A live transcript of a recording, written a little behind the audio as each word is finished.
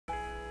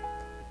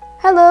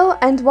Hello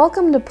and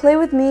welcome to Play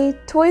With Me,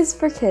 Toys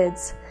for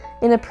Kids.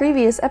 In a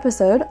previous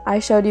episode, I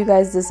showed you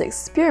guys this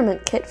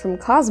experiment kit from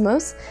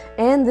Kosmos,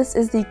 and this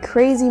is the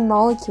Crazy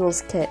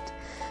Molecules kit.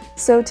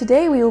 So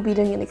today we will be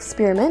doing an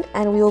experiment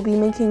and we will be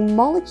making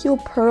molecule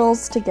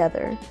pearls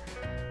together.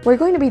 We're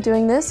going to be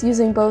doing this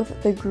using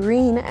both the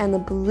green and the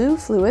blue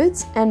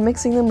fluids and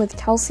mixing them with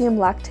calcium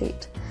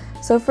lactate.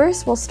 So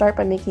first we'll start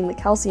by making the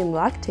calcium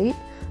lactate.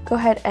 Go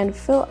ahead and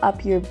fill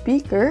up your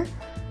beaker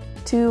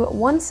to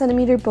 1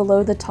 centimeter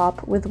below the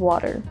top with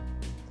water.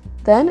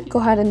 Then go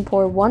ahead and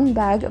pour 1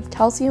 bag of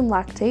calcium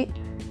lactate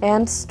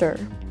and stir.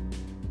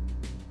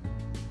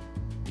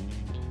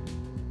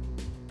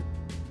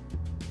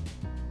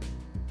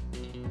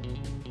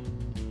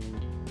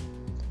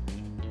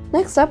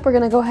 Next up, we're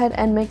going to go ahead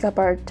and make up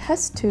our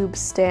test tube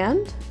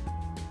stand.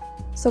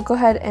 So go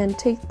ahead and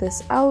take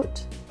this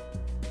out,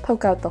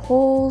 poke out the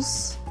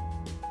holes,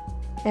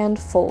 and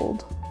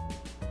fold.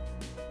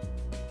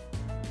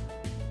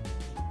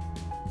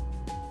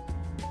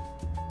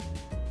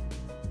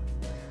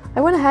 I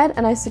went ahead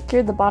and I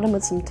secured the bottom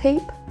with some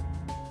tape.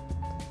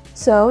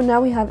 So now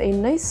we have a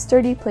nice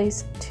sturdy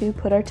place to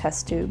put our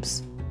test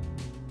tubes.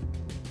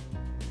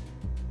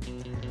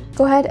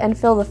 Go ahead and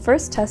fill the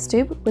first test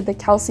tube with the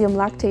calcium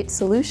lactate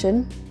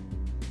solution.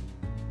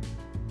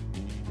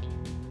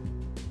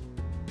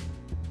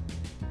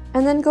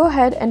 And then go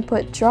ahead and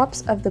put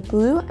drops of the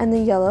blue and the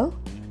yellow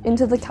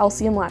into the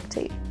calcium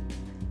lactate.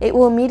 It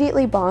will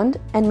immediately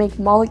bond and make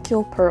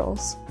molecule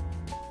pearls.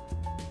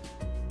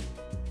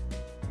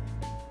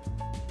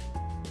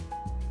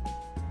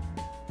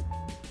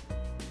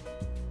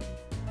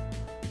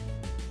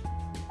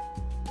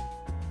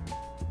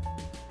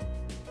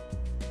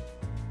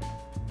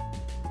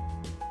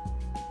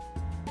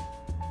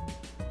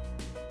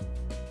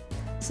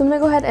 So I'm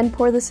going to go ahead and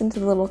pour this into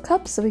the little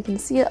cup so we can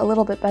see it a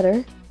little bit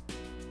better.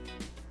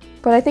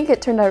 But I think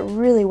it turned out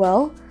really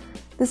well.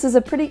 This is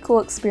a pretty cool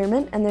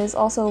experiment, and there's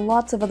also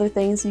lots of other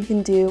things you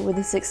can do with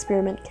this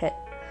experiment kit.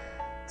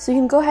 So you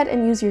can go ahead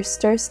and use your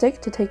stir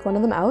stick to take one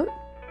of them out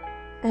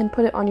and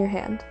put it on your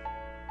hand.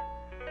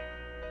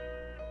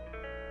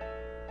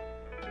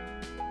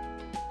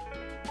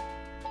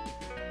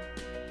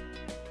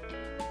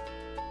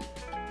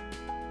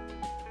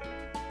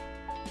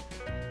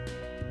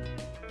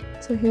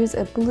 So here's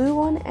a blue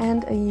one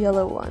and a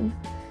yellow one.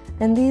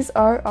 And these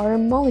are our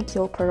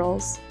molecule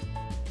pearls.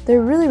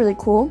 They're really, really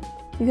cool.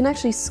 You can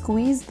actually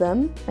squeeze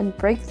them and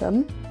break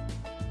them.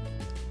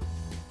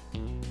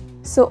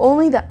 So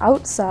only the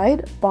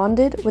outside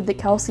bonded with the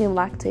calcium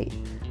lactate.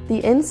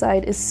 The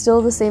inside is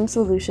still the same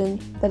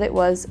solution that it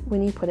was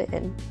when you put it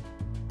in.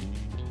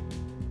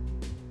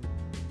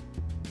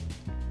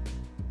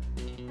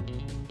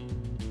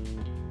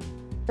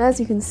 As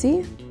you can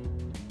see,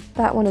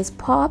 that one is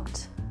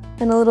popped,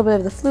 and a little bit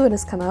of the fluid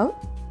has come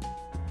out.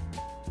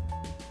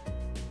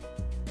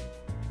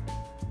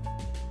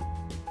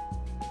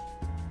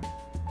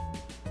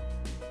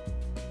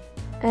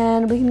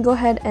 And we can go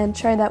ahead and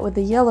try that with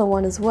the yellow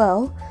one as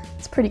well.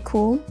 It's pretty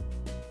cool.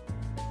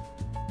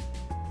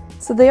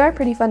 So they are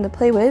pretty fun to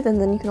play with,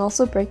 and then you can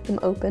also break them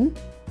open.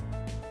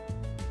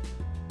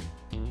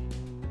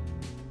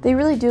 They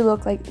really do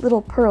look like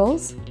little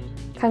pearls,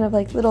 kind of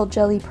like little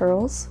jelly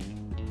pearls.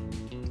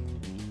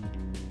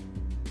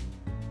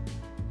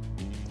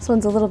 This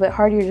one's a little bit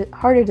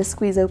harder to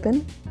squeeze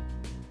open.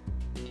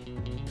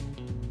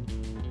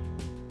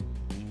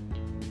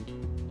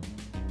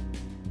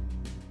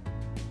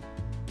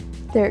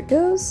 There it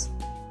goes.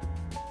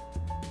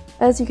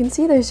 As you can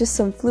see, there's just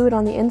some fluid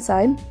on the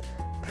inside.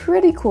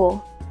 Pretty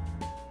cool.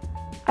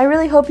 I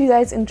really hope you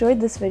guys enjoyed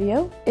this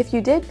video. If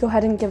you did, go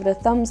ahead and give it a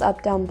thumbs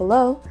up down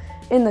below.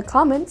 In the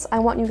comments, I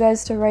want you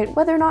guys to write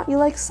whether or not you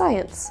like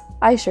science.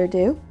 I sure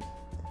do.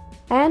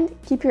 And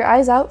keep your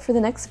eyes out for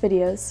the next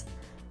videos.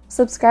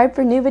 Subscribe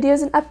for new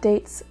videos and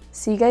updates.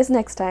 See you guys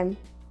next time.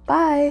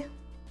 Bye!